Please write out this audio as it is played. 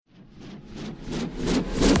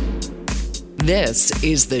This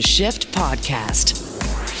is the Shift Podcast.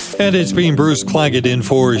 And it's been Bruce Claggett in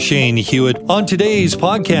for Shane Hewitt. On today's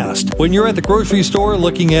podcast, when you're at the grocery store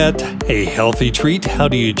looking at a healthy treat, how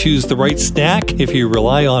do you choose the right snack? If you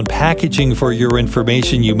rely on packaging for your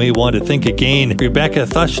information, you may want to think again. Rebecca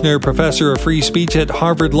Thuchner, professor of free speech at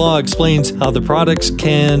Harvard Law, explains how the products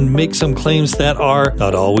can make some claims that are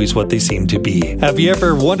not always what they seem to be. Have you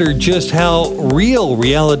ever wondered just how real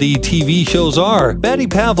reality TV shows are? Maddie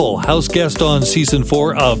Pavel, house guest on season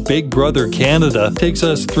 4 of Big Brother Canada, takes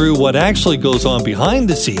us through what actually goes on behind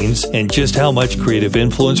the scenes and just how much creative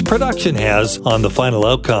influence production has on the final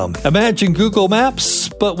outcome. Imagine Google Maps,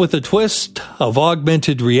 but with a twist of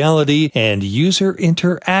augmented reality and user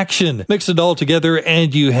interaction. Mix it all together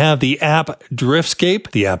and you have the app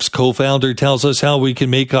Driftscape. The app's co-founder tells us how we can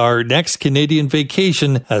make our next Canadian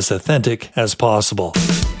vacation as authentic as possible.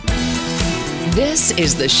 This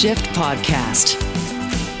is the Shift Podcast.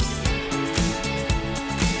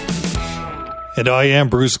 And I am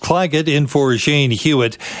Bruce Claggett in for Shane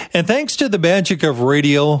Hewitt. And thanks to the magic of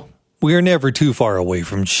radio, we are never too far away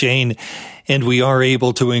from Shane. And we are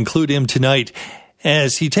able to include him tonight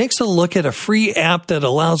as he takes a look at a free app that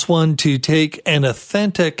allows one to take an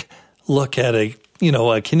authentic look at a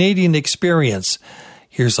Canadian experience.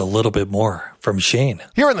 Here's a little bit more from Shane.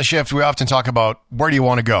 Here in The Shift, we often talk about where do you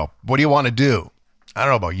want to go? What do you want to do? I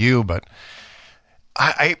don't know about you, but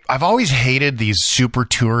I've always hated these super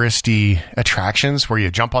touristy attractions where you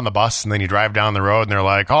jump on the bus and then you drive down the road and they're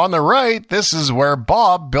like, on the right, this is where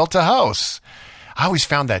Bob built a house. I always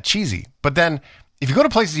found that cheesy. But then if you go to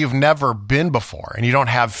places you've never been before and you don't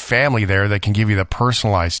have family there that can give you the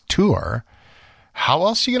personalized tour, how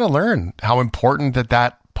else are you going to learn how important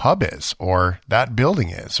that pub is or that building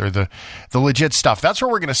is or the legit stuff? That's where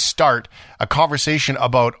we're going to start a conversation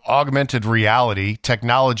about augmented reality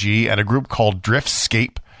technology and a group called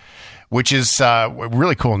Driftscape, which is a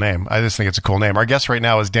really cool name. I just think it's a cool name. Our guest right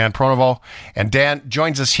now is Dan Pronovost, and Dan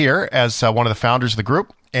joins us here as one of the founders of the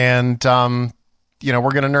group. And, we're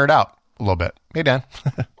going to nerd out a little bit. Hey, Dan.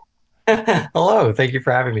 Hello. Thank you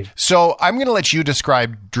for having me. So I'm going to let you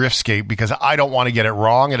describe Driftscape because I don't want to get it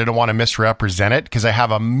wrong and I don't want to misrepresent it because I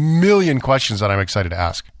have a million questions that I'm excited to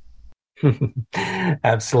ask.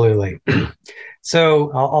 Absolutely.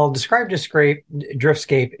 So I'll describe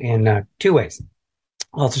Driftscape in two ways.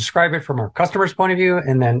 I'll describe it from our customer's point of view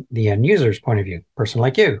and then the end user's point of view, a person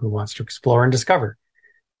like you who wants to explore and discover.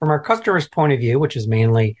 From our customer's point of view, which is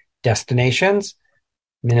mainly destinations,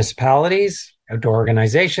 municipalities, outdoor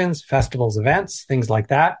organizations, festivals, events, things like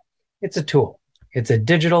that. It's a tool. It's a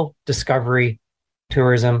digital discovery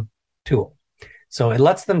tourism tool. So it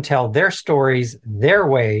lets them tell their stories their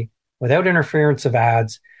way without interference of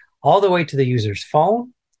ads, all the way to the user's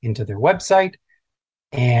phone, into their website.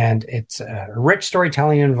 And it's a rich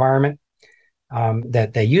storytelling environment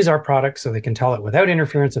that they use our products so they can tell it without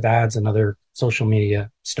interference of ads and other social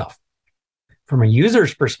media stuff. From a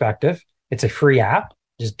user's perspective, it's a free app.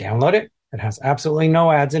 Just download it. It has absolutely no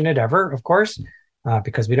ads in it ever, of course,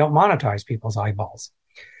 because we don't monetize people's eyeballs.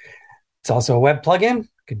 It's also a web plugin. It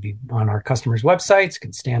could be on our customers' websites,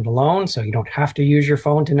 can stand alone, so you don't have to use your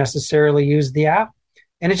phone to necessarily use the app.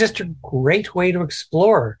 And it's just a great way to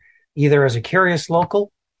explore, either as a curious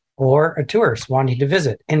local or a tourist wanting to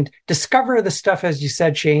visit and discover the stuff, as you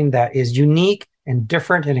said, Shane, that is unique and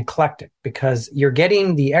different and eclectic, because you're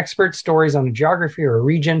getting the expert stories on a geography or a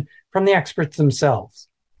region from the experts themselves.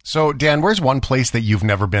 So, Dan, where's one place that you've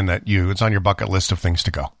never been it's on your bucket list of things to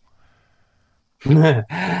go?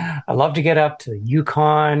 I love to get up to the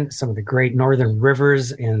Yukon, some of the great northern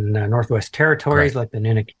rivers in Northwest Territories, like the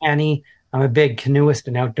Nunakani. I'm a big canoeist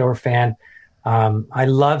and outdoor fan. I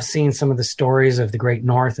love seeing some of the stories of the Great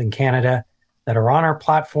North in Canada that are on our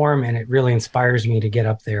platform, and it really inspires me to get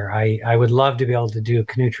up there. I would love to be able to do a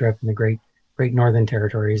canoe trip in the Great Northern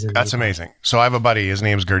Territories. That's amazing. So I have a buddy, his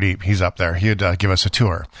name's Gurdeep. He's up there. He'd give us a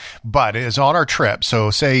tour. But it's on our trip.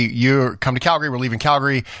 So say you come to Calgary, we're leaving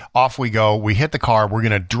Calgary, off we go. We hit the car. We're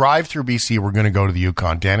going to drive through BC. We're going to go to the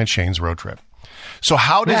Yukon, Dan and Shane's road trip. So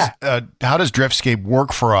how does Driftscape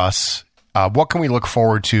work for us? What can we look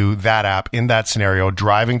forward to that app in that scenario,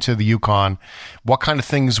 driving to the Yukon? What kind of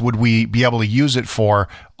things would we be able to use it for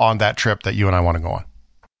on that trip that you and I want to go on?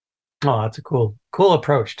 Oh, that's a cool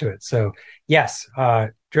approach to it. So yes,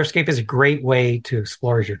 Driftscape is a great way to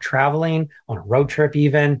explore as you're traveling on a road trip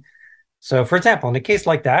even. So for example, in a case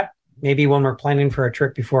like that, maybe when we're planning for a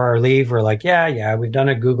trip before our leave, we're like, yeah, we've done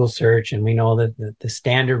a Google search and we know that the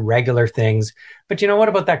standard regular things, but what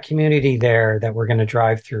about that community there that we're going to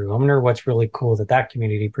drive through? I wonder what's really cool that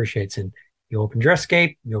community appreciates. And you open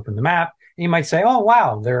Driftscape, you open the map, and you might say, oh,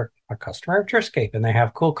 wow, they're a customer of Driftscape and they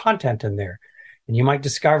have cool content in there. and you might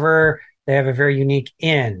discover they have a very unique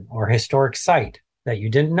inn or historic site that you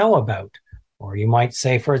didn't know about. Or you might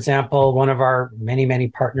say, for example, one of our many, many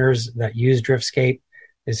partners that use Driftscape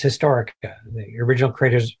is Historica, the original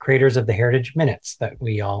creators of the Heritage Minutes that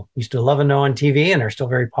we all used to love and know on TV, and they're still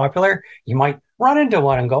very popular. You might run into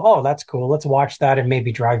one and go, oh, that's cool. Let's watch that and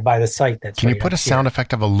maybe drive by the site. Can you put a sound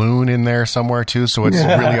effect of a loon in there somewhere too, so it's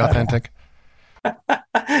really authentic?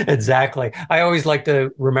 Exactly. I always like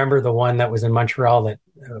to remember the one that was in Montreal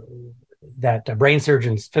that a brain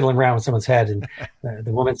surgeon's fiddling around with someone's head, and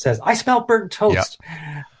the woman says, I smell burnt toast.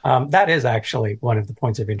 Yep. That is actually one of the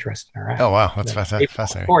points of interest in our app. Oh, wow. That's fascinating.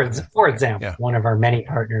 For example, one of our many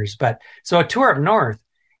partners. But so a tour up north,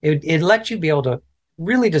 it lets you be able to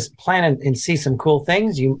really just plan and see some cool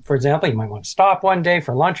things. For example, you might want to stop one day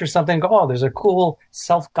for lunch or something and go, oh, there's a cool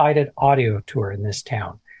self-guided audio tour in this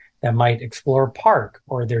town that might explore a park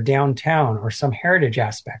or their downtown or some heritage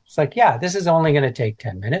aspect. It's like, yeah, this is only going to take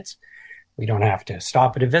 10 minutes. We don't have to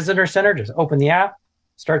stop at a visitor center. Just open the app,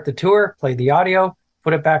 start the tour, play the audio,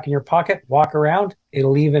 put it back in your pocket, walk around.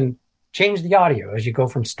 It'll even change the audio as you go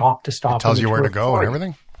from stop to stop. It tells you where to go and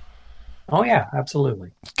everything? Oh, yeah,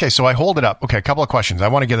 absolutely. Okay, so I hold it up. Okay, a couple of questions. I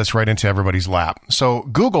want to get this right into everybody's lap. So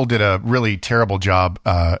Google did a really terrible job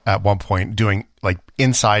at one point doing like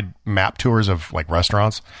inside map tours of like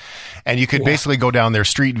restaurants. And you could basically go down their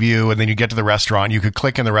street view and then you get to the restaurant. You could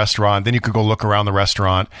click in the restaurant. Then you could go look around the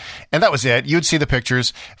restaurant. And that was it. You'd see the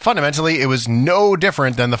pictures. Fundamentally, it was no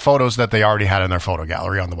different than the photos that they already had in their photo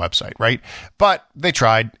gallery on the website, right? But they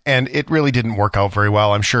tried and it really didn't work out very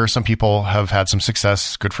well. I'm sure some people have had some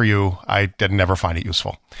success. Good for you. I did never find it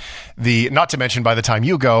useful. Not to mention, by the time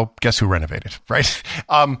you go, guess who renovated, right?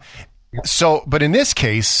 But in this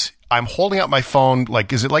case, I'm holding up my phone,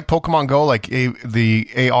 like, is it like Pokemon Go, like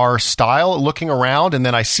the AR style, looking around, and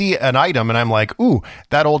then I see an item, and I'm like, ooh,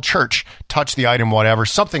 that old church, touch the item, whatever,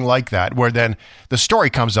 something like that, where then the story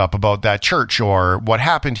comes up about that church or what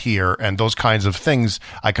happened here and those kinds of things.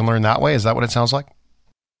 I can learn that way. Is that what it sounds like?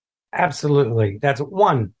 Absolutely. That's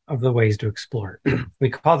one of the ways to explore. We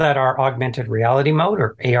call that our augmented reality mode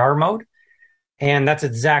or AR mode. And that's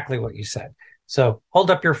exactly what you said. So hold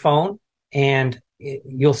up your phone and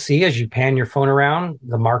you'll see as you pan your phone around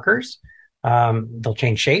the markers. They'll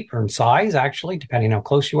change shape or size, actually, depending how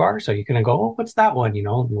close you are. So you can go, oh, what's that one? You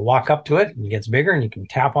walk up to it and it gets bigger and you can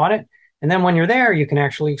tap on it. And then when you're there, you can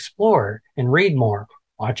actually explore and read more,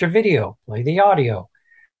 watch a video, play the audio.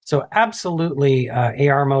 So absolutely,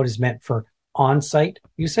 AR mode is meant for on-site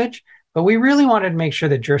usage, but we really wanted to make sure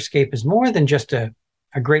that Driftscape is more than just a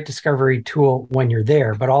great discovery tool when you're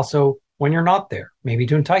there, but also when you're not there, maybe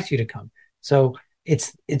to entice you to come. So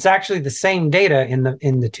it's actually the same data in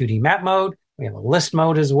the 2D map mode. We have a list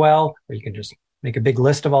mode as well, where you can just make a big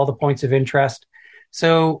list of all the points of interest.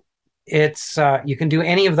 So it's you can do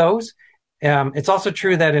any of those. It's also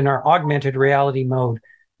true that in our augmented reality mode,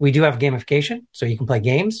 we do have gamification. So you can play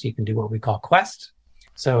games. You can do what we call quests.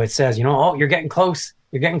 So it says, oh, you're getting close.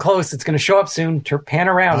 You're getting close. It's going to show up soon. Pan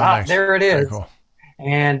around. Nice. There it is. Very cool.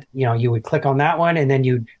 And, you would click on that one and then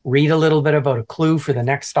you'd read a little bit about a clue for the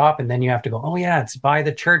next stop. And then you have to go, oh, yeah, it's by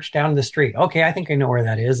the church down the street. Okay, I think I know where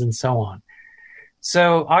that is, and so on.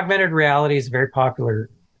 So augmented reality is a very popular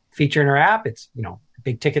feature in our app. It's, a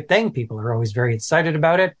big ticket thing. People are always very excited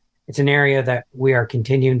about it. It's an area that we are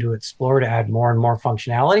continuing to explore to add more and more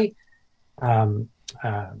functionality.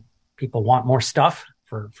 People want more stuff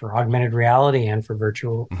for augmented reality and for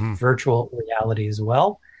virtual reality as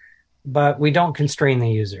well. But we don't constrain the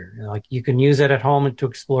user. Like, you can use it at home to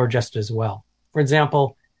explore just as well. For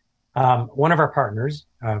example, one of our partners,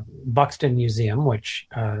 Buxton Museum, which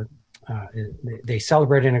they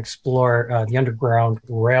celebrate and explore the Underground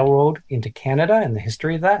Railroad into Canada and the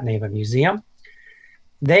history of that, and they have a museum.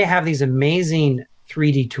 They have these amazing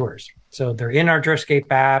 3D tours. So they're in our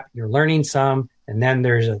Driftscape app, you're learning some, and then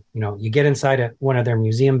there's you get inside one of their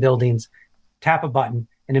museum buildings, tap a button,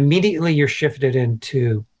 and immediately you're shifted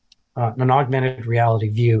into an augmented reality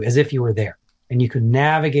view as if you were there. And you can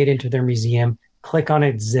navigate into their museum, click on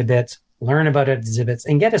exhibits, learn about exhibits,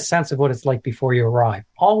 and get a sense of what it's like before you arrive,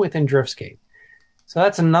 all within Driftscape. So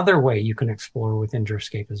that's another way you can explore within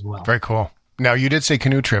Driftscape as well. Very cool. Now, you did say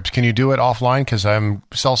canoe trips. Can you do it offline? Because I'm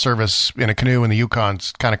cell-service in a canoe in the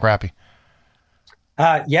Yukon's kind of crappy.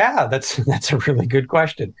 Yeah, that's a really good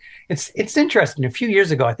question. It's interesting. A few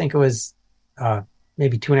years ago, I think it was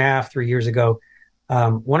maybe 2.5, 3 years ago,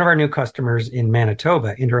 one of our new customers in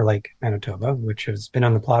Manitoba, Interlake, Manitoba, which has been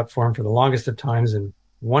on the platform for the longest of times and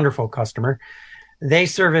wonderful customer, they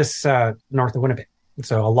service north of Winnipeg.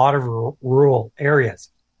 So a lot of rural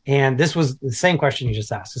areas. And this was the same question you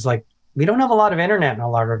just asked. It's like, we don't have a lot of internet in a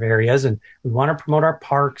lot of areas, and we want to promote our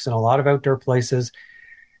parks and a lot of outdoor places.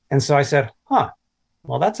 And so I said,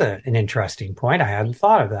 well, that's an interesting point. I hadn't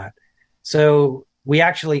thought of that. So we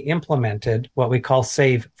actually implemented what we call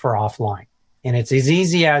Save for Offline. And it's as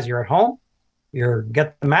easy as you're at home, you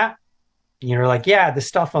get the map, you're like, yeah, the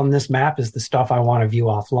stuff on this map is the stuff I want to view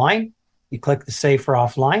offline. You click the Save for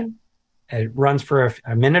Offline. It runs for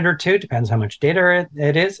a minute or two, depends how much data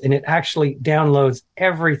it is, and it actually downloads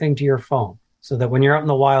everything to your phone so that when you're out in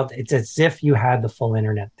the wild, it's as if you had the full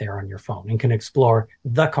internet there on your phone and can explore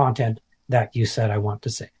the content that you said I want to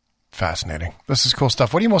see. Fascinating. This is cool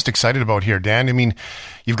stuff. What are you most excited about here, Dan? I mean,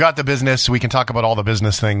 you've got the business. We can talk about all the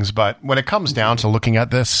business things, but when it comes down to looking at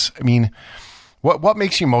this, I mean, what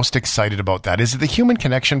makes you most excited about that? Is it the human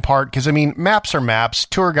connection part? Because, I mean, maps are maps,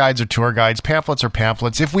 tour guides are tour guides, pamphlets are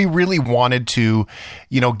pamphlets. If we really wanted to,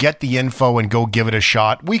 get the info and go give it a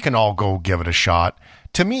shot, we can all go give it a shot.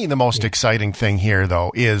 To me, the most exciting thing here,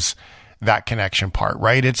 though, is that connection part,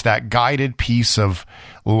 right? It's that guided piece of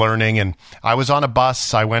learning. And I was on a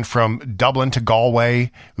bus. I went from Dublin to Galway.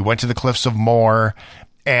 We went to the Cliffs of Moher.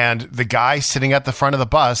 And the guy sitting at the front of the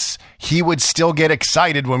bus, he would still get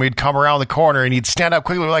excited when we'd come around the corner and he'd stand up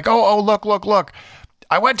quickly. We're like, oh, look.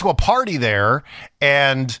 I went to a party there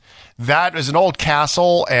and that is an old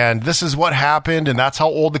castle and this is what happened and that's how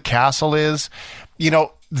old the castle is.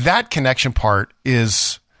 That connection part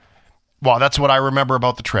is, well, that's what I remember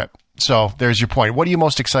about the trip. So there's your point. What are you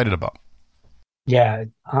most excited about? Yeah,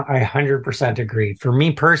 I 100% agree. For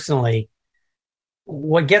me personally,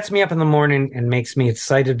 what gets me up in the morning and makes me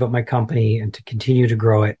excited about my company and to continue to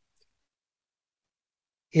grow it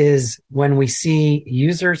is when we see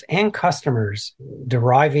users and customers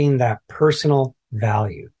deriving that personal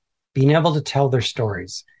value, being able to tell their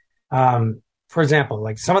stories. For example,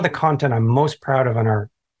 like some of the content I'm most proud of on our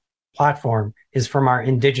platform is from our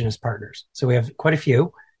Indigenous partners. So we have quite a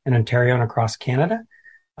few in Ontario and across Canada.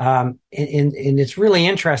 And it's really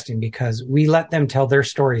interesting because we let them tell their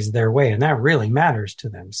stories their way, and that really matters to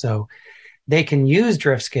them. So they can use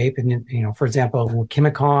Driftscape, and for example,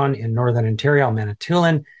 Kimicon in Northern Ontario,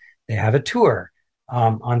 Manitoulin, they have a tour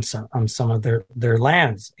on some of their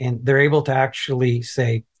lands, and they're able to actually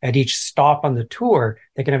say at each stop on the tour,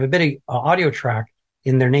 they can have a bit of audio track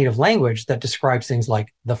in their native language that describes things like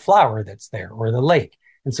the flower that's there or the lake.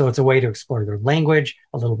 And so it's a way to explore their language,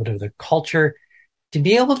 a little bit of their culture, to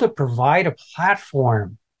be able to provide a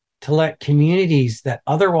platform to let communities that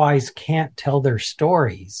otherwise can't tell their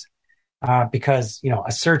stories because,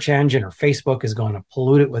 a search engine or Facebook is going to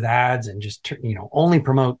pollute it with ads and just, only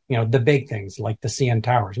promote, the big things like the CN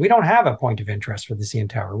Towers. We don't have a point of interest for the CN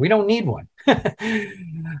Tower. We don't need one.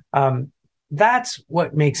 That's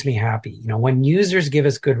what makes me happy. When users give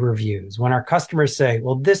us good reviews, when our customers say,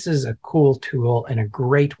 well, this is a cool tool and a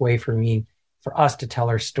great way for us to tell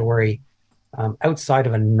our story outside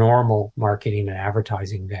of a normal marketing and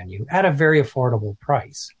advertising venue at a very affordable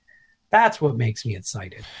price. That's what makes me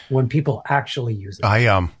excited when people actually use it.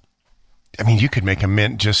 I mean, you could make a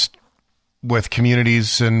mint just with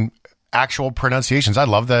communities and actual pronunciations. I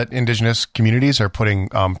love that Indigenous communities are putting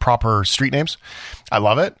proper street names. I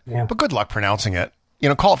love it, but good luck pronouncing it.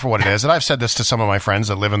 Call it for what it is. And I've said this to some of my friends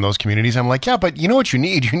that live in those communities. I'm like, yeah, but you know what you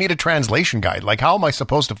need? You need a translation guide. Like, how am I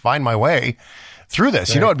supposed to find my way through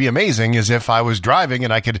this? Right. What'd be amazing is if I was driving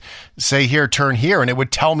and I could say here, turn here, and it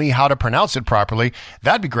would tell me how to pronounce it properly.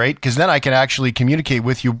 That'd be great because then I can actually communicate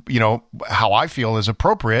with you, how I feel is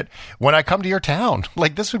appropriate when I come to your town.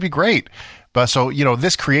 Like, this would be great. But so,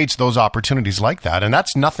 this creates those opportunities like that. And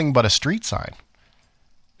that's nothing but a street sign.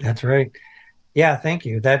 That's right. Yeah, thank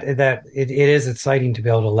you. That it is exciting to be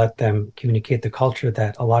able to let them communicate the culture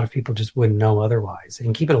that a lot of people just wouldn't know otherwise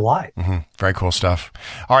and keep it alive. Mm-hmm. Very cool stuff.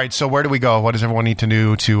 All right, so where do we go? What does everyone need to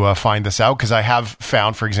do to find this out? Because I have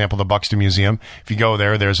found, for example, the Buxton Museum. If you go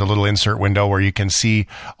there, there's a little insert window where you can see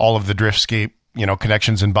all of the Driftscape,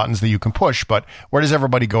 connections and buttons that you can push. But where does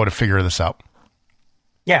everybody go to figure this out?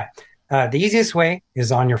 Yeah, the easiest way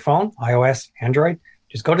is on your phone, iOS, Android.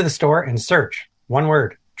 Just go to the store and search one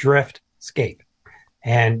word, Driftscape.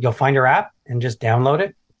 And you'll find our app and just download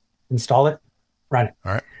it, install it, run it.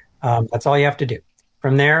 All right. That's all you have to do.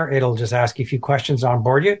 From there, it'll just ask you a few questions on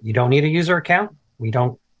board you. You don't need a user account. We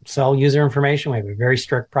don't sell user information. We have a very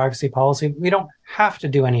strict privacy policy. We don't have to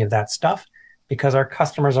do any of that stuff because our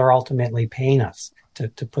customers are ultimately paying us to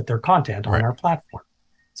put their content on our platform.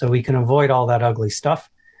 So we can avoid all that ugly stuff.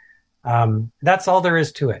 That's all there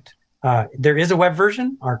is to it. There is a web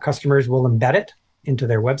version. Our customers will embed it into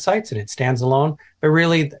their websites and it stands alone. But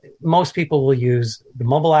really, most people will use the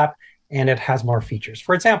mobile app and it has more features.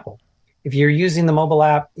 For example, if you're using the mobile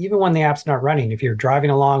app, even when the app's not running, if you're driving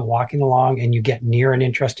along, walking along, and you get near an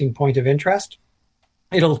interesting point of interest,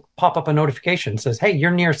 it'll pop up a notification that says, hey,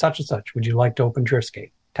 you're near such and such. Would you like to open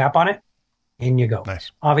Driftscape? Tap on it, and you go.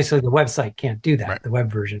 Nice. Obviously, the website can't do that, Right. the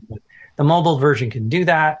web version. But the mobile version can do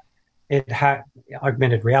that.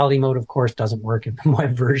 Augmented reality mode, of course, doesn't work in the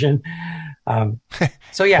web version.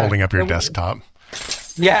 So yeah. Holding up your desktop.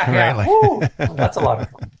 Yeah, yeah. Right, Woo! That's a lot of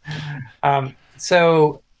fun.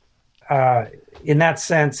 In that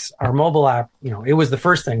sense, our mobile app, it was the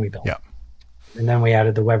first thing we built. Yeah. And then we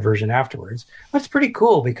added the web version afterwards. That's pretty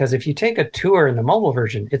cool because if you take a tour in the mobile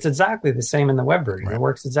version, it's exactly the same in the web version. Right. It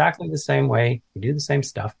works exactly the same way. You do the same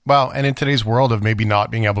stuff. Well, and in today's world of maybe not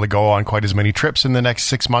being able to go on quite as many trips in the next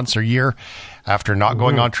 6 months or year, after not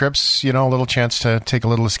going on trips, a little chance to take a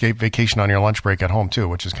little escape vacation on your lunch break at home too,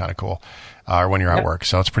 which is kind of cool. Or when you're at work.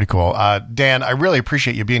 So it's pretty cool. Dan, I really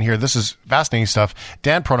appreciate you being here. This is fascinating stuff.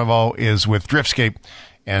 Dan Pronovost is with Driftscape,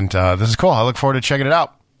 and this is cool. I look forward to checking it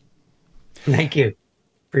out. Thank you.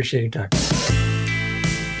 Appreciate your time.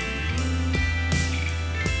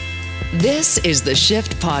 This is the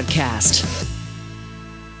Shift Podcast.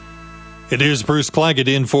 It is Bruce Claggett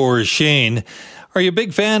in for Shane. Are you a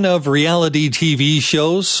big fan of reality TV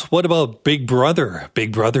shows? What about Big Brother?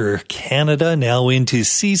 Big Brother Canada now into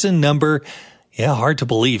season number, hard to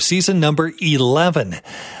believe, season number 11.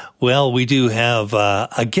 Well, we do have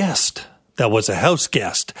a guest. That was a house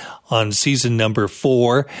guest on season number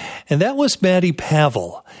 4, and that was Maddie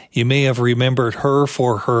Pavel. You may have remembered her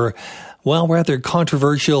for her, rather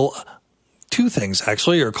controversial two things,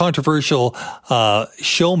 actually, or controversial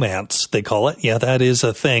showmance, they call it. Yeah, that is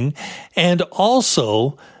a thing. And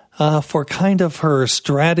also for kind of her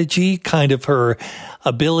strategy, kind of her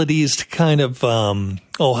abilities to kind of,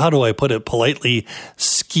 how do I put it politely,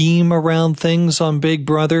 scheme around things on Big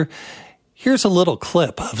Brother. Here's a little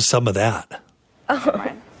clip of some of that.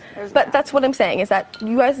 But that's what I'm saying, is that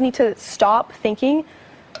you guys need to stop thinking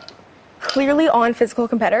clearly on physical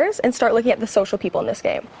competitors and start looking at the social people in this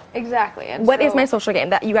game. Exactly. And What is my social game?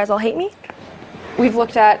 That you guys all hate me? We've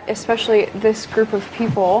looked at, especially this group of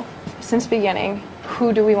people, since beginning,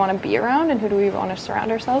 who do we want to be around and who do we want to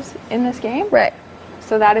surround ourselves in this game? Right.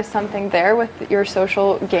 So that is something there with your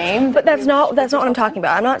social game. But that's not what I'm talking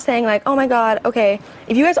about. I'm not saying like, oh my God, okay,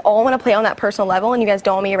 if you guys all want to play on that personal level and you guys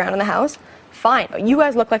don't want me around in the house, fine. You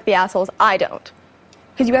guys look like the assholes. I don't.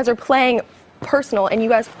 Because you guys are playing personal, and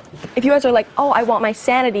if you guys are like, oh, I want my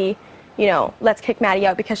sanity, let's kick Maddie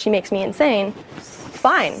out because she makes me insane,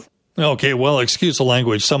 fine. Okay, well, excuse the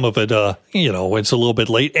language. Some of it, it's a little bit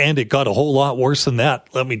late, and it got a whole lot worse than that,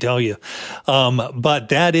 let me tell you. But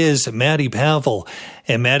that is Maddie Pavel.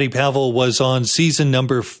 And Maddie Pavel was on season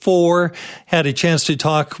number 4. Had a chance to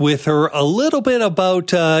talk with her a little bit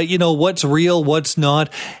about, what's real, what's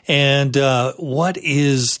not, and what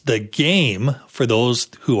is the game for those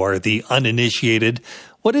who are the uninitiated.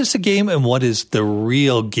 What is the game and what is the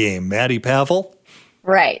real game? Maddie Pavel?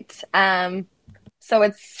 Right. So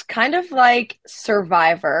it's kind of like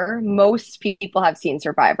Survivor. Most people have seen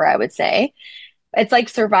Survivor, I would say. It's like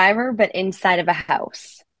Survivor, but inside of a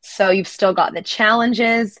house. So you've still got the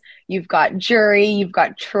challenges, you've got jury, you've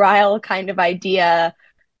got trial kind of idea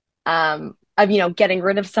of, getting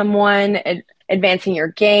rid of someone, advancing your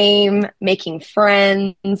game, making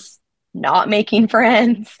friends, not making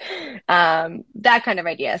friends, that kind of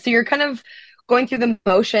idea. So you're kind of going through the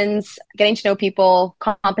motions, getting to know people,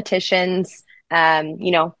 competitions,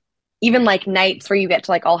 even like nights where you get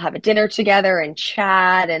to like all have a dinner together and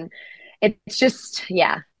chat, and it's just,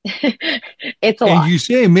 it's a lot. And you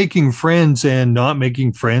say making friends and not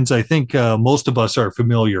making friends. I think most of us are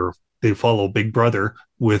familiar. They follow Big Brother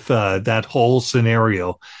with that whole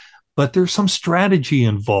scenario, but there's some strategy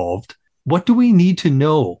involved. What do we need to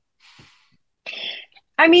know?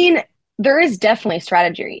 I mean, there is definitely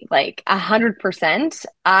strategy, like 100%.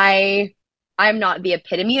 I'm not the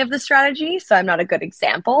epitome of the strategy, so I'm not a good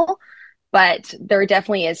example, but there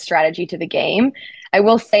definitely is strategy to the game. I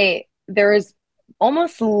will say there is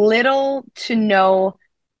almost little to no,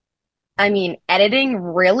 editing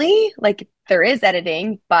really. Like there is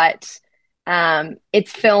editing, but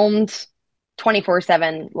it's filmed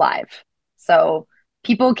 24/7 live. So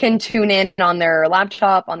people can tune in on their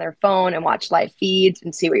laptop, on their phone, and watch live feeds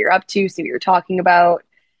and see what you're up to, see what you're talking about.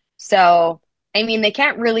 So they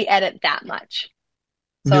can't really edit that much.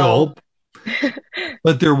 So, no,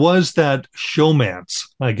 but there was that showmance,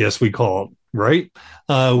 I guess we call it, right?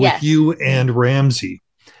 With Yes. you and Ramsey.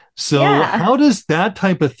 So Yeah. how does that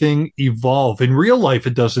type of thing evolve? In real life,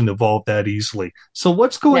 it doesn't evolve that easily. So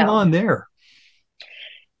what's going No. on there?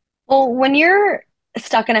 Well, when you're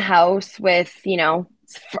stuck in a house with,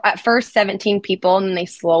 at first 17 people and then they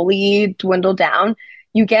slowly dwindle down.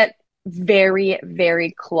 You get very,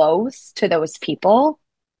 very close to those people.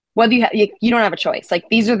 Whether you don't have a choice. Like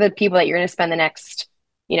these are the people that you're going to spend the next,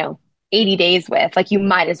 80 days with. Like you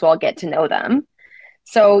might as well get to know them.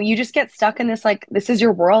 So you just get stuck in this, like, this is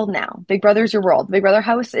your world now. Big Brother's your world. Big Brother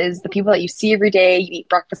house is the people that you see every day. You eat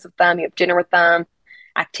breakfast with them, you have dinner with them,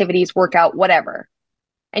 activities, workout, whatever.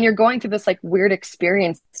 And you're going through this like weird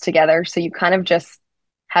experience together. So you kind of just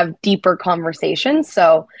have deeper conversations.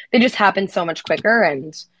 So they just happen so much quicker.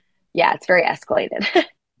 And yeah, it's very escalated.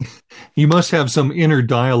 You must have some inner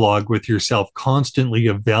dialogue with yourself, constantly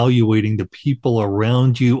evaluating the people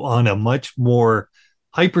around you on a much more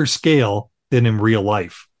hyper scale than in real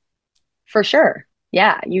life. For sure.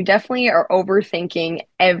 Yeah, you definitely are overthinking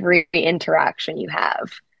every interaction you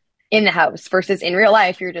have in the house versus in real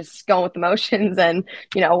life, you're just going with emotions and,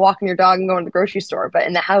 walking your dog and going to the grocery store. But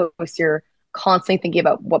in the house, you're constantly thinking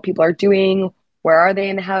about what people are doing. Where are they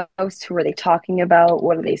in the house? Who are they talking about?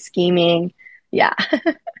 What are they scheming? Yeah.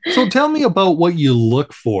 So tell me about what you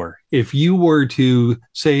look for. If you were to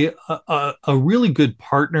say a really good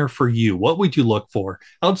partner for you, what would you look for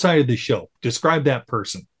outside of the show? Describe that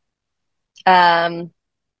person. I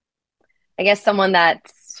guess someone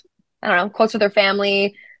that's, I don't know, close with their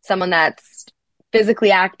family, someone that's physically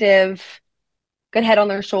active, good head on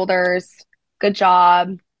their shoulders, good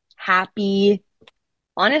job, happy.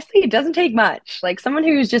 Honestly, it doesn't take much. Like someone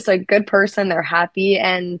who's just a good person, they're happy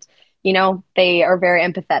and they are very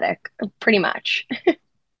empathetic, pretty much.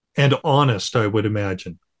 And honest, I would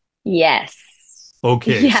imagine. Yes.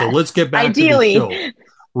 Okay, yes. So let's get back Ideally. to the show.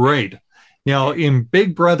 Right. Now, in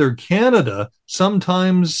Big Brother Canada,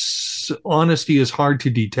 sometimes honesty is hard to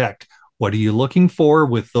detect. What are you looking for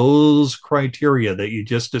with those criteria that you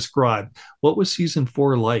just described? What was season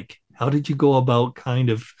 4 like? How did you go about kind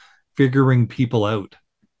of figuring people out?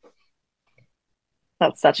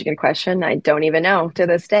 That's such a good question. I don't even know to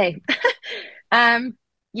this day.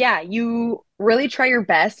 Yeah, you really try your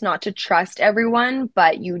best not to trust everyone,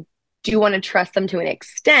 but you do want to trust them to an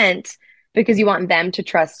extent because you want them to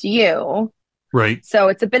trust you. Right. So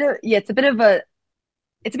it's a bit of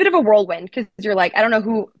a whirlwind because you're like, I don't know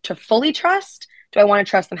who to fully trust. Do I want to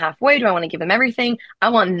trust them halfway? Do I want to give them everything? I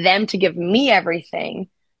want them to give me everything.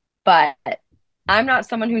 But I'm not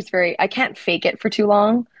someone I can't fake it for too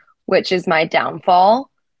long, which is my downfall.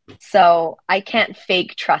 So I can't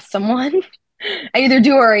fake trust someone. I either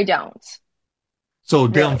do or I don't. So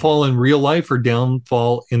downfall in real life or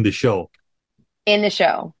downfall in the show? In the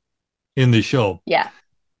show. In the show. Yeah.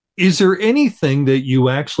 Is there anything that you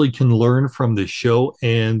actually can learn from the show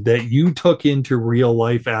and that you took into real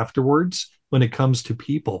life afterwards when it comes to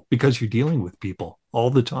people? Because you're dealing with people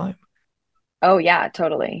all the time. Oh, yeah,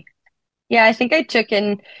 totally. Yeah, I think I took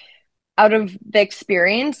in out of the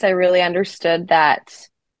experience, I really understood that,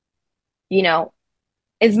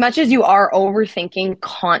 as much as you are overthinking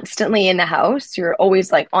constantly in the house, you're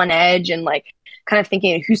always like on edge and like kind of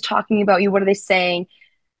thinking who's talking about you, what are they saying?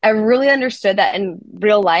 I really understood that in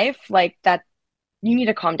real life, like that you need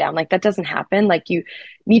to calm down. Like that doesn't happen. Like you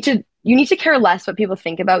need to care less what people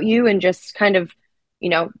think about you and just kind of,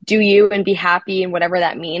 do you and be happy and whatever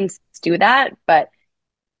that means, do that. But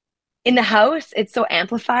in the house, it's so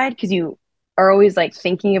amplified because you are always like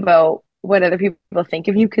thinking about what other people think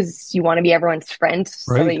of you because you want to be everyone's friend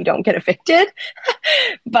so that you don't get evicted.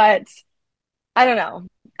 But I don't know.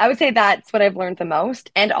 I would say that's what I've learned the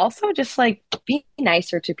most. And also just like be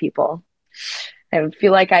nicer to people. I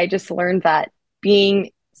feel like I just learned that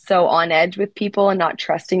being so on edge with people and not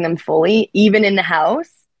trusting them fully, even in the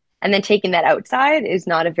house, and then taking that outside is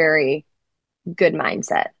not a very good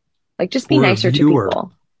mindset. Like just be nicer to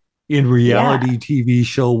people. In reality TV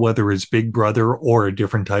show, whether it's Big Brother or a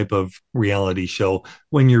different type of reality show,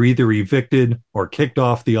 when you're either evicted or kicked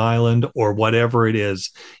off the island or whatever it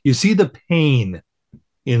is, you see the pain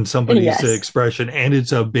in somebody's expression and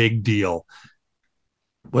it's a big deal.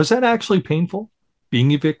 Was that actually painful,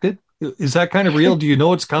 being evicted? Is that kind of real? Do you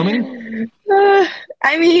know it's coming?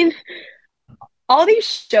 I mean, all these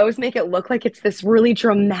shows make it look like it's this really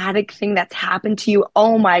dramatic thing that's happened to you.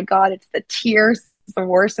 Oh my God, it's the tears. The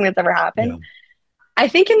worst thing that's ever happened. Yeah. I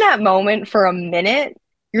think in that moment for a minute,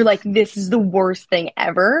 you're like, this is the worst thing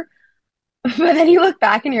ever. But then you look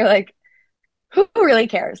back and you're like, who really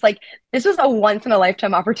cares? Like, this was a once in a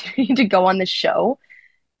lifetime opportunity to go on this show.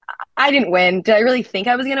 I didn't win. Did I really think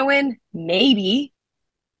I was going to win? Maybe,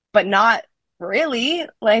 but not really.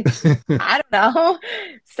 Like, I don't know.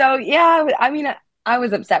 So yeah, I mean, I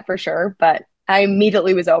was upset for sure, but I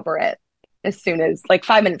immediately was over it as soon as like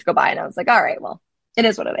 5 minutes go by and I was like, all right, well, it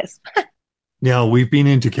is what it is. Now, we've been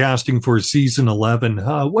into casting for season 11.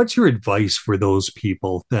 What's your advice for those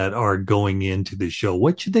people that are going into the show?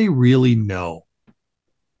 What should they really know?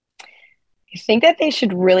 I think that they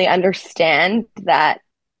should really understand that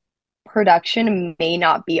production may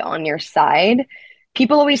not be on your side.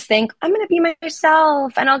 People always think, I'm going to be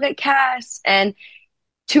myself and I'll get cast. And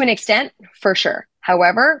to an extent, for sure.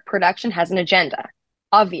 However, production has an agenda.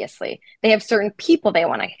 Obviously, they have certain people they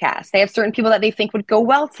want to cast. They have certain people that they think would go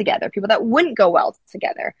well together, people that wouldn't go well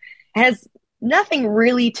together. It has nothing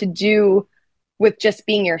really to do with just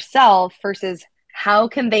being yourself versus how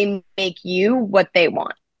can they make you what they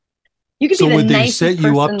want. You could So be the would they nicest set you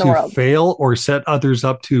person up in the to world. fail or set others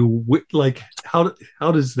up to like how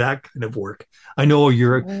does that kind of work? I know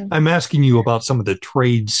I'm asking you about some of the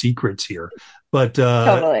trade secrets here, but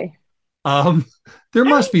Totally. there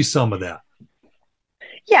must be some of that.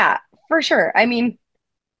 Yeah, for sure. I mean,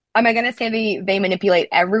 am I going to say they manipulate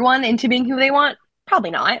everyone into being who they want?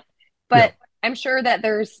 Probably not. But Yeah. I'm sure that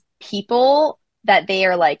there's people that they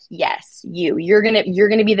are like, yes, you're gonna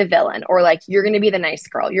be the villain, or like you're gonna be the nice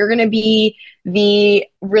girl, you're gonna be the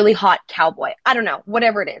really hot cowboy. I don't know,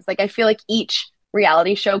 whatever it is. Like I feel like each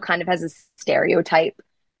reality show kind of has a stereotype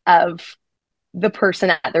of the person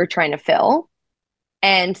that they're trying to fill.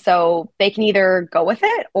 And so they can either go with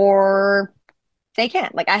it or they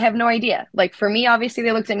can't. Like I have no idea. Like for me, obviously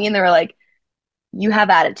they looked at me and they were like, you have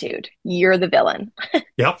attitude. You're the villain.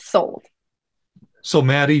 Yep. Sold. So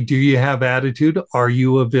Maddie, do you have attitude? Are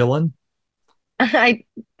you a villain? I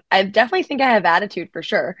definitely think I have attitude for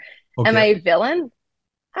sure. Okay. Am I a villain?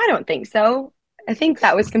 I don't think so. I think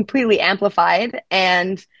that was completely amplified,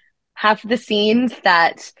 and half of the scenes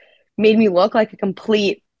that made me look like a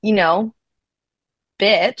complete,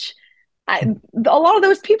 bitch. A lot of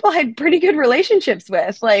those people I had pretty good relationships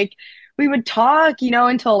with. Like we would talk,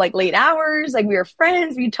 until like late hours. Like we were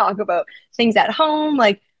friends. We'd talk about things at home.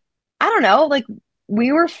 Like I don't know. Like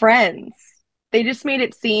we were friends. They just made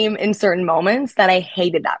it seem in certain moments that I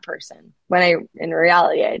hated that person when in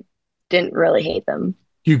reality, I didn't really hate them.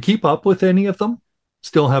 Do you keep up with any of them?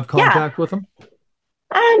 Still have contact with them?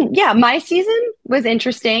 Yeah, my season was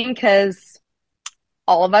interesting because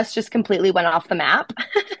all of us just completely went off the map.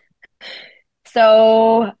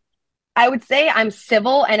 So I would say I'm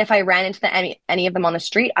civil, and if I ran into any of them on the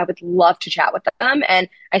street, I would love to chat with them. And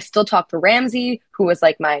I still talk to Ramsey, who was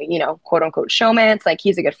like my, quote unquote showmance. Like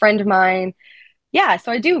he's a good friend of mine. Yeah,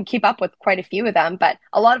 so I do keep up with quite a few of them, but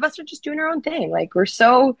a lot of us are just doing our own thing. Like we're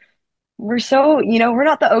so, we're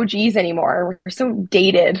not the OGs anymore. We're so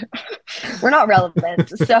dated. We're not relevant.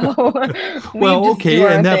 So well, okay,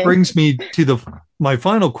 and that brings me to my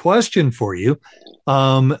final question for you.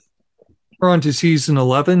 We're on to season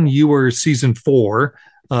 11. You were season 4.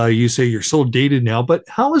 You say you're so dated now, but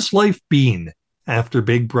how has life been after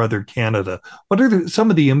Big Brother Canada? What are some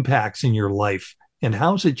of the impacts in your life, and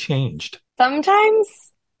how's it changed? Sometimes,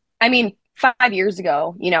 I mean, 5 years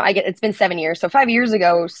ago, it's been 7 years. So 5 years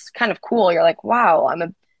ago was kind of cool. You're like, wow, I'm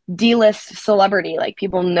a D-list celebrity. Like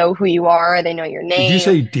people know who you are. They know your name. Did you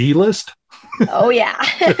say D-list? Oh yeah.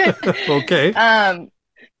 Okay.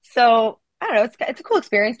 So I don't know. It's a cool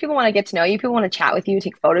experience. People want to get to know you. People want to chat with you,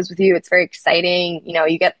 take photos with you. It's very exciting.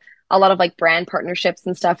 You get a lot of like brand partnerships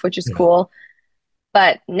and stuff, which is cool.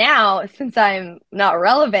 But now, since I'm not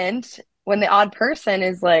relevant, when the odd person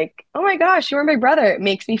is like, "Oh my gosh, you were my brother," it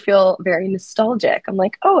makes me feel very nostalgic. I'm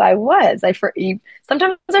like, "Oh, I was."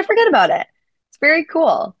 Sometimes I forget about it. It's very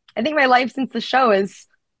cool. I think my life since the show is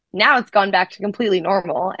now it's gone back to completely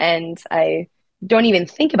normal, and I don't even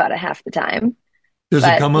think about it half the time. Does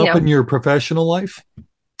it come up in your professional life?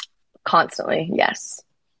 Constantly, yes.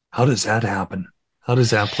 How does that happen? How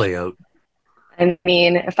does that play out? I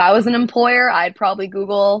mean, if I was an employer, I'd probably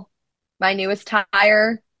Google my newest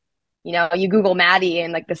hire. You Google Maddie,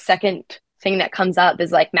 and like the second thing that comes up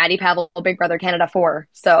is like Maddie Pavel, Big Brother Canada 4.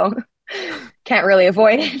 So can't really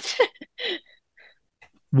avoid it.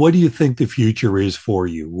 What do you think the future is for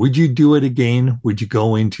you? Would you do it again? Would you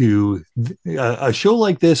go into a show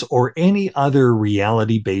like this or any other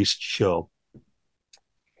reality-based show?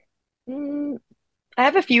 I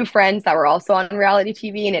have a few friends that were also on reality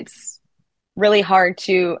TV, and it's really hard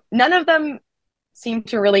none of them seem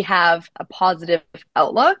to really have a positive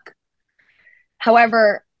outlook.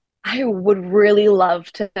 However, I would really love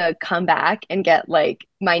to come back and get like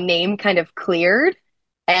my name kind of cleared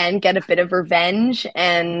and get a bit of revenge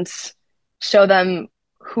and show them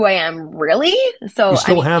who I am really. So you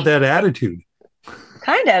still have that attitude.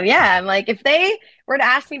 Kind of, yeah. I'm like, if they were to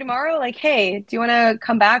ask me tomorrow, like, hey, do you want to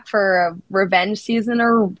come back for a revenge season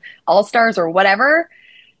or All Stars or whatever?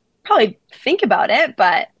 Probably think about it,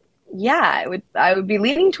 but Yeah, I would be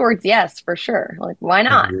leaning towards yes for sure. Like, why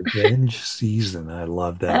not? Revenge season. I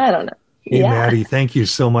love that. I don't know. Hey, Yeah. Maddie, thank you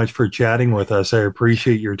so much for chatting with us. I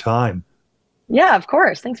appreciate your time. Yeah, of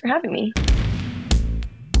course. Thanks for having me.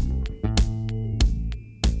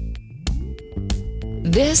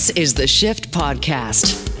 This is the Shift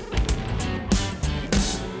Podcast.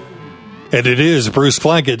 And it is Bruce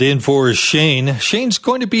Claggett in for Shane. Shane's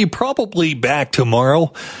going to be probably back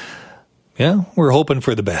tomorrow. Yeah, we're hoping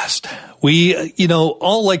for the best. We,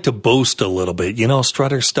 all like to boast a little bit,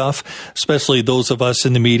 strut our stuff, especially those of us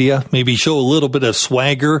in the media, maybe show a little bit of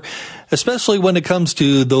swagger, especially when it comes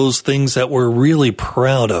to those things that we're really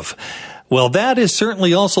proud of. Well, that is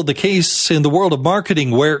certainly also the case in the world of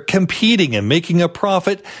marketing, where competing and making a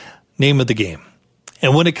profit, name of the game.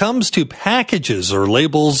 And when it comes to packages or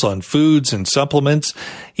labels on foods and supplements,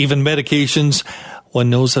 even medications, one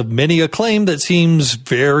knows of many a claim that seems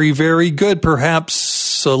very, very good,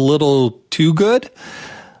 perhaps a little too good.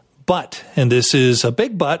 But, and this is a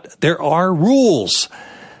big but, there are rules.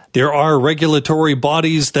 There are regulatory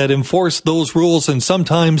bodies that enforce those rules, and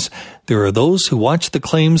sometimes there are those who watch the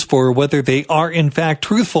claims for whether they are in fact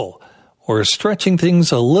truthful or stretching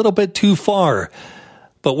things a little bit too far.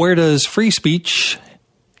 But where does free speech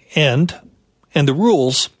end and the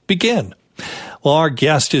rules begin? Well, our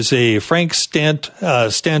guest is a Frank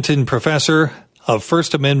Stanton professor of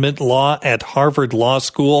First Amendment law at Harvard Law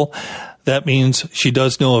School. That means she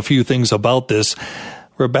does know a few things about this.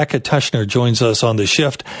 Rebecca Tushner joins us on the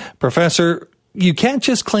Shift. Professor, you can't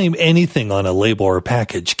just claim anything on a label or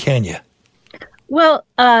package, can you? Well,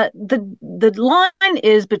 the line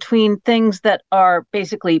is between things that are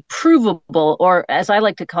basically provable, or as I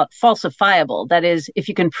like to call it, falsifiable. That is, if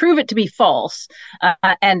you can prove it to be false,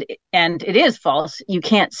 and it is false, you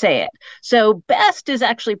can't say it. So best is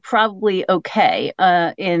actually probably okay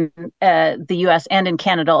in the U.S. and in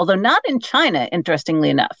Canada, although not in China, interestingly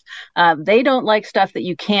enough. They don't like stuff that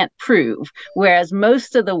you can't prove, whereas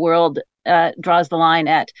most of the world draws the line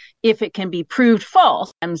at if it can be proved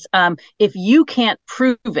false. If you can't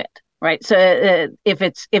prove it, right? So if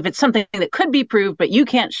it's something that could be proved but you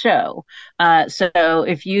can't show, so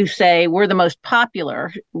if you say we're the most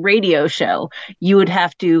popular radio show, you would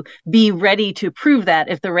have to be ready to prove that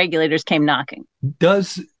if the regulators came knocking.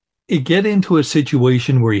 Does it get into a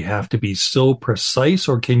situation where you have to be so precise,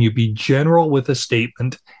 or can you be general with a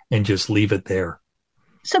statement and just leave it there?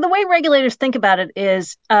 So the way regulators think about it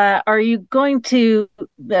is, are you going to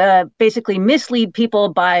basically mislead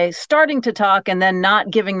people by starting to talk and then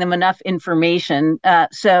not giving them enough information?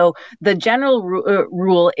 So the general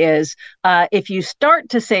rule is, if you start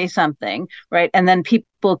to say something, right, and then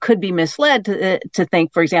people could be misled to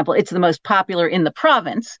think, for example, it's the most popular in the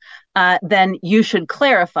province, then you should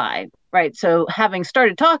clarify. Right. So having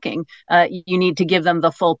started talking, you need to give them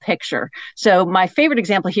the full picture. So my favorite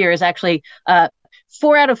example here is actually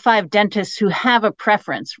 4 out of 5 dentists who have a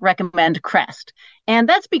preference recommend Crest. And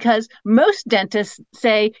that's because most dentists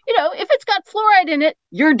say, if it's got fluoride in it,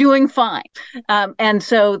 you're doing fine. And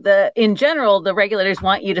so in general, the regulators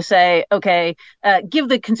want you to say, okay, give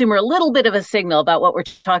the consumer a little bit of a signal about what we're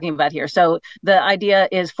talking about here. So the idea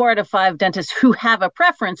is 4 out of 5 dentists who have a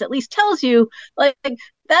preference at least tells you, like,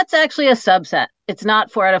 that's actually a subset. It's not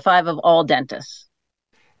 4 out of 5 of all dentists.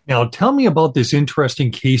 Now, tell me about this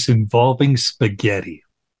interesting case involving spaghetti.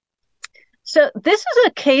 So this is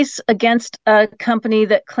a case against a company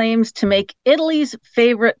that claims to make Italy's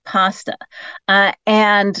favorite pasta.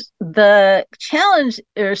 And the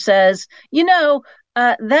challenger says,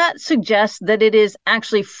 that suggests that it is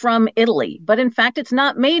actually from Italy, but in fact, it's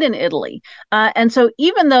not made in Italy. And so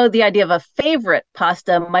even though the idea of a favorite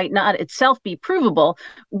pasta might not itself be provable,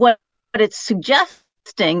 what it's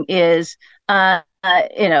suggesting is,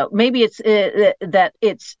 maybe it's that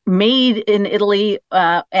it's made in Italy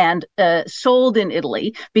and sold in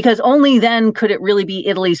Italy, because only then could it really be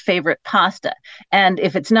Italy's favorite pasta. And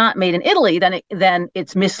if it's not made in Italy, then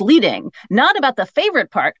it's misleading, not about the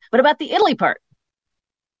favorite part, but about the Italy part.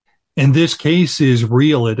 And this case is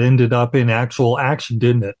real. It ended up in actual action,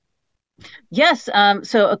 didn't it? Yes.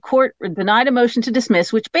 So a court denied a motion to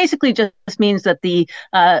dismiss, which basically just means that the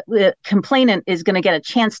complainant is going to get a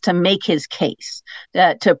chance to make his case,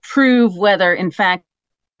 to prove whether, in fact,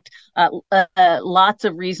 lots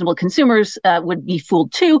of reasonable consumers would be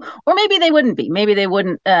fooled too, or maybe they wouldn't be. Maybe they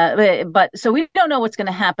wouldn't. But so we don't know what's going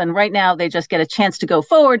to happen. Right now, they just get a chance to go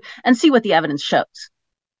forward and see what the evidence shows.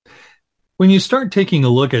 When you start taking a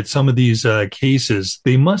look at some of these cases,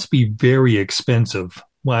 they must be very expensive.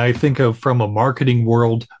 When I think of from a marketing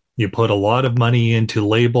world You put a lot of money into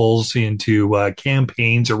labels, into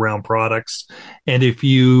campaigns around products. And if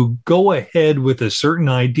you go ahead with a certain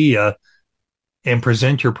idea and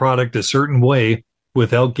present your product a certain way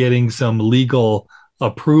without getting some legal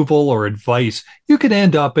approval or advice, you could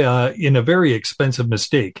end up in a very expensive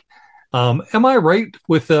mistake. Am I right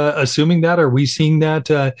with assuming that? Are we seeing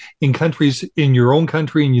that in countries, in your own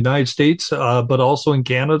country, in the United States, but also in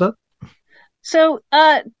Canada? So,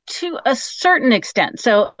 to a certain extent.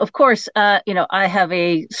 So, of course, I have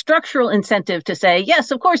a structural incentive to say,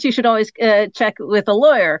 yes, of course, you should always check with a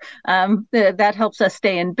lawyer. That helps us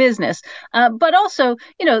stay in business. But also,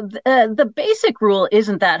 the basic rule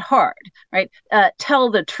isn't that hard, right?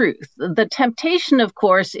 Tell the truth. The temptation, of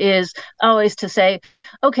course, is always to say,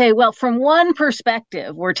 okay, well, from one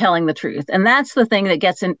perspective, we're telling the truth. And that's the thing that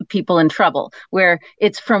gets people in trouble, where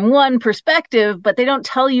it's from one perspective, but they don't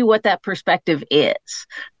tell you what that perspective is.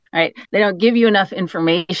 Right. They don't give you enough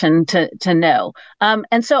information to know.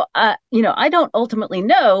 And so, I don't ultimately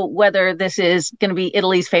know whether this is going to be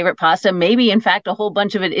Italy's favorite pasta. Maybe, in fact, a whole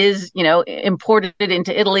bunch of it is, imported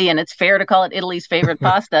into Italy, and it's fair to call it Italy's favorite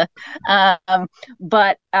pasta.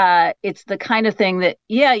 But it's the kind of thing that,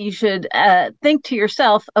 you should think to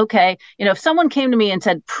yourself, okay, if someone came to me and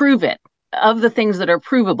said, prove it, of the things that are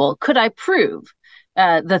provable, could I prove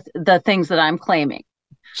the things that I'm claiming?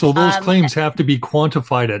 So those claims have to be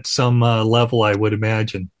quantified at some level, I would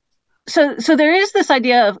imagine. So there is this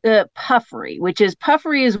idea of puffery, which is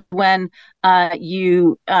when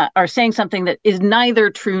you are saying something that is neither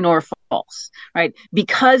true nor false, right?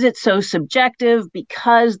 Because it's so subjective,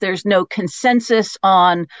 because there's no consensus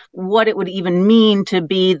on what it would even mean to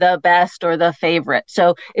be the best or the favorite.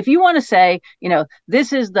 So if you want to say,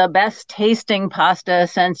 this is the best tasting pasta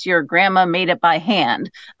since your grandma made it by hand,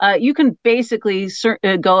 you can basically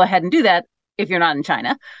go ahead and do that if you're not in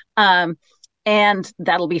China. And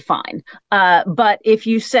that'll be fine. But if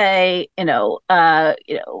you say, we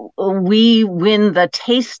win the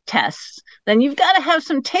taste tests, then you've got to have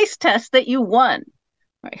some taste tests that you won.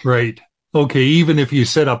 Right. Okay. Even if you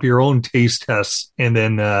set up your own taste tests and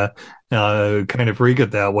then kind of rig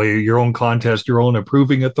it that way, your own contest, your own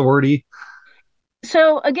approving authority.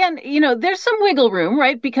 So again, there's some wiggle room,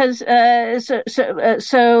 right? Because you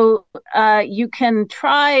can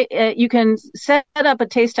you can set up a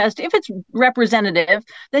taste test. If it's representative,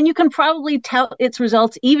 then you can probably tout its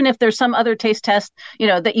results, even if there's some other taste test,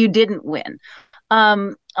 that you didn't win.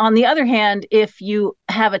 On the other hand, if you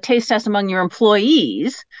have a taste test among your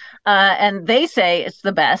employees, and they say it's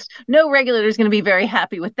the best, no regulator is going to be very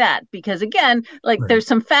happy with that, because again, there's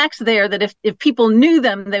some facts there that if people knew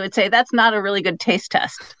them, they would say that's not a really good taste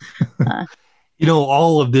test.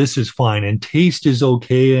 All of this is fine and taste is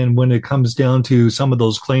okay. And when it comes down to some of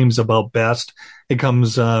those claims about best, it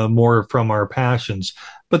comes more from our passions.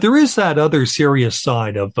 But there is that other serious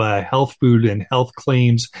side of health food and health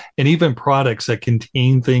claims, and even products that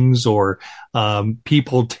contain things, or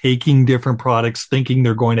people taking different products thinking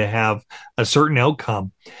they're going to have a certain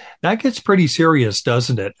outcome. That gets pretty serious,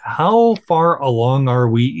 doesn't it? How far along are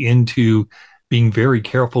we into being very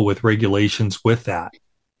careful with regulations with that?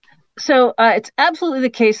 So it's absolutely the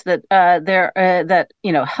case that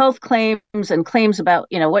health claims and claims about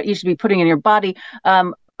what you should be putting in your body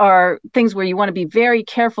are things where you want to be very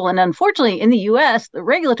careful. And unfortunately, in the U.S., the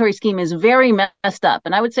regulatory scheme is very messed up.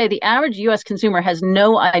 And I would say the average U.S. consumer has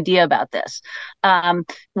no idea about this.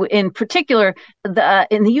 In particular,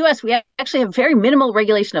 in the U.S., we actually have very minimal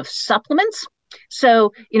regulation of supplements.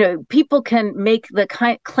 So, people can make the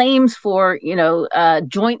claims for,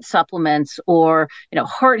 joint supplements or,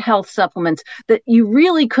 heart health supplements that you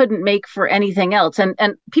really couldn't make for anything else.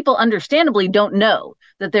 And people understandably don't know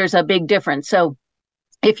that there's a big difference. So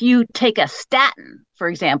if you take a statin, for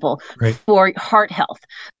example, right, for heart health,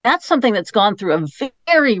 that's something that's gone through a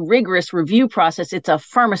very rigorous review process. It's a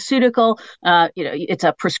pharmaceutical, it's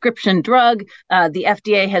a prescription drug. The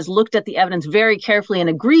FDA has looked at the evidence very carefully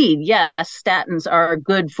and agreed, yes, statins are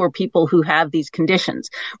good for people who have these conditions.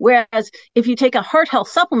 Whereas if you take a heart health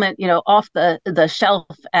supplement, off the shelf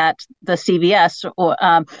at the CVS, or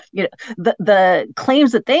the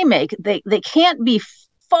claims that they make, they can't be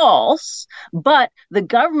false, but the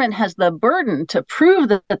government has the burden to prove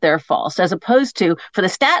that they're false, as opposed to, for the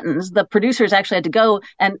statins, the producers actually had to go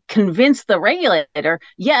and convince the regulator,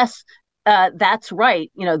 yes, that's right.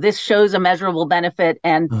 This shows a measurable benefit,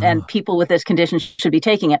 and people with this condition should be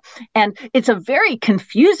taking it. And it's a very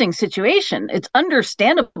confusing situation. It's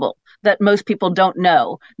understandable that most people don't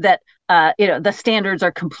know that, the standards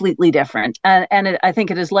are completely different. I think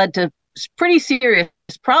it has led to pretty serious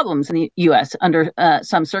problems in the U.S. under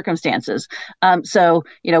some circumstances. So,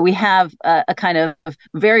 we have a kind of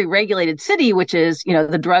very regulated city, which is,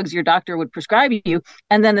 the drugs your doctor would prescribe you,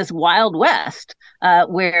 and then this Wild West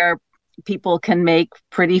where people can make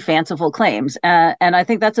pretty fanciful claims. And I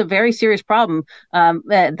think that's a very serious problem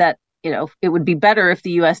that it would be better if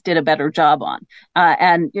the U.S. did a better job on.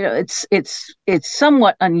 And it's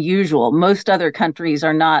somewhat unusual. Most other countries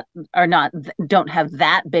don't have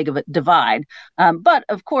that big of a divide. But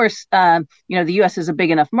of course, the U.S. is a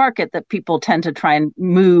big enough market that people tend to try and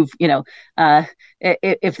move.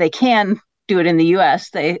 If they can do it in the U.S.,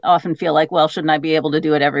 they often feel like, well, shouldn't I be able to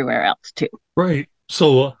do it everywhere else too? Right.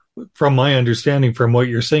 So, from my understanding, from what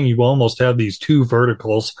you're saying, you almost have these two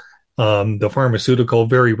verticals. The pharmaceutical,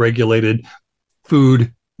 very regulated,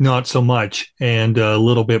 food, not so much, and a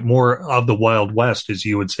little bit more of the Wild West, as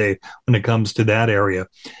you would say, when it comes to that area.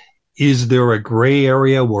 Is there a gray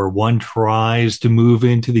area where one tries to move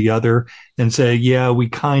into the other and say, yeah, we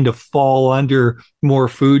kind of fall under more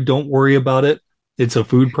food, don't worry about it, it's a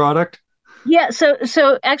food product? Yeah, so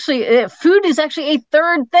actually, food is actually a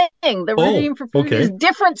third thing. The regime for food is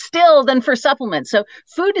different still than for supplements. So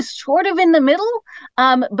food is sort of in the middle,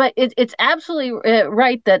 but it's absolutely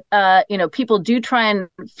right that people do try and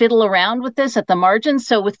fiddle around with this at the margins.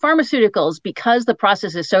 So with pharmaceuticals, because the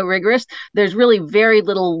process is so rigorous, there's really very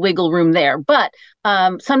little wiggle room there. But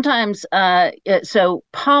sometimes, so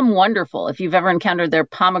Palm Wonderful, if you've ever encountered their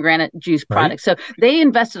pomegranate juice products, so they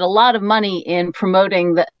invested a lot of money in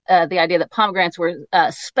promoting the idea that pomegranates were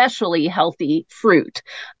especially healthy fruit.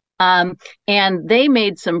 And they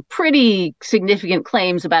made some pretty significant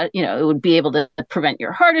claims about, it would be able to prevent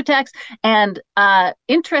your heart attacks. And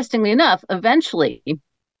interestingly enough, eventually,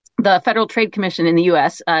 the Federal Trade Commission in the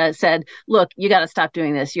U.S. Said, look, you got to stop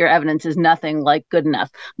doing this. Your evidence is nothing like good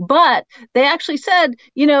enough. But they actually said,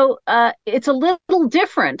 it's a little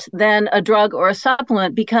different than a drug or a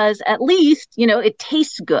supplement because at least, it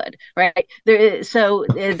tastes good, right? There's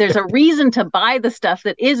a reason to buy the stuff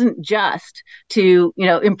that isn't just to,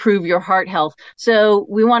 improve your heart health. So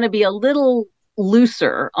we want to be a little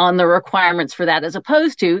looser on the requirements for that, as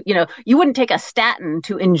opposed to, you wouldn't take a statin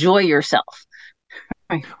to enjoy yourself.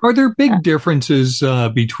 Are there big differences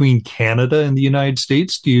between Canada and the United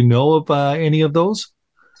States? Do you know of any of those?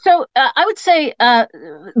 So I would say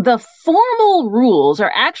the formal rules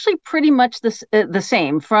are actually pretty much the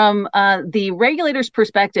same. From the regulator's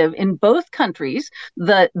perspective in both countries,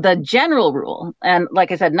 the general rule, and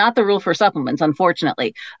like I said, not the rule for supplements,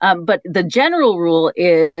 unfortunately, but the general rule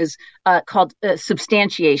is called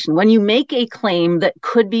substantiation. When you make a claim that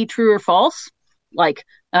could be true or false, like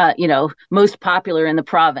most popular in the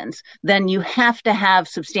province, then you have to have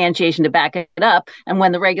substantiation to back it up. And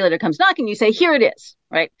when the regulator comes knocking, you say, here it is,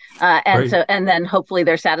 right? And then hopefully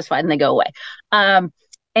they're satisfied and they go away.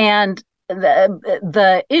 And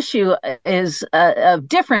the issue is of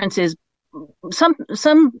difference is some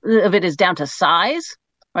of it is down to size.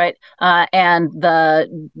 Right. And the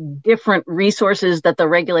different resources that the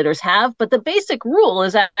regulators have. But the basic rule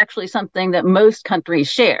is actually something that most countries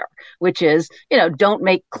share, which is, don't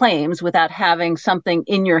make claims without having something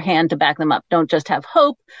in your hand to back them up. Don't just have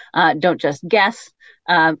hope. Don't just guess.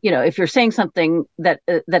 If you're saying something that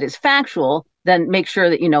is factual, then make sure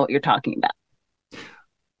that you know what you're talking about.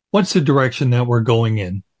 What's the direction that we're going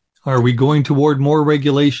in? Are we going toward more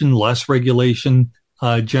regulation, less regulation?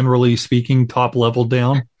 Generally speaking, top level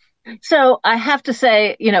down? So I have to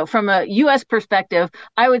say, from a U.S. perspective,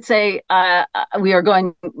 I would say we are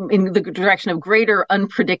going in the direction of greater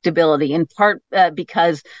unpredictability, in part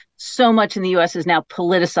because so much in the U.S. is now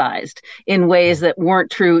politicized in ways that weren't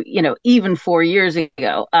true, even 4 years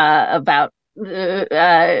ago about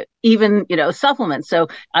even, supplements. So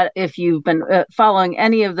if you've been following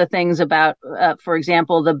any of the things about, for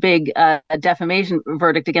example, the big defamation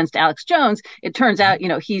verdict against Alex Jones, it turns out,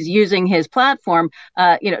 he's using his platform,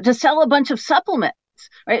 to sell a bunch of supplements.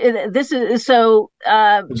 Right. This is so.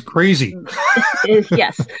 It's crazy.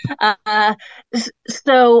 Yes.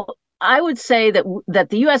 So I would say that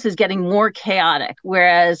the U.S. is getting more chaotic,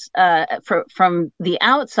 whereas from the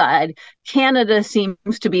outside, Canada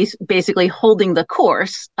seems to be basically holding the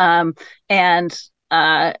course, and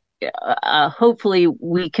hopefully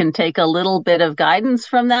we can take a little bit of guidance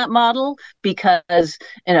from that model, because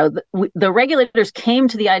the regulators came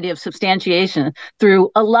to the idea of substantiation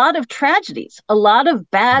through a lot of tragedies. A lot of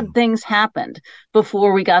bad things happened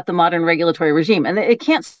before we got the modern regulatory regime, and it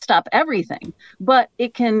can't stop everything, but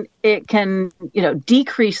it can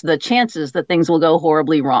decrease the chances that things will go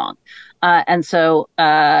horribly wrong. And so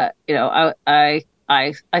I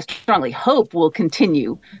strongly hope we'll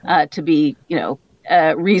continue to be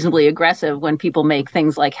reasonably aggressive when people make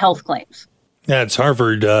things like health claims. That's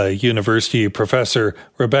Harvard University professor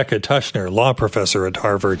Rebecca Tushner, law professor at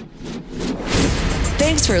Harvard.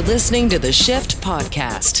 Thanks for listening to the Shift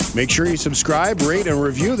Podcast. Make sure you subscribe, rate, and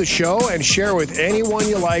review the show and share with anyone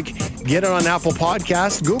you like. Get it on Apple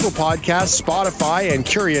Podcasts, Google Podcasts, Spotify, and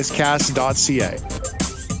CuriousCast.ca.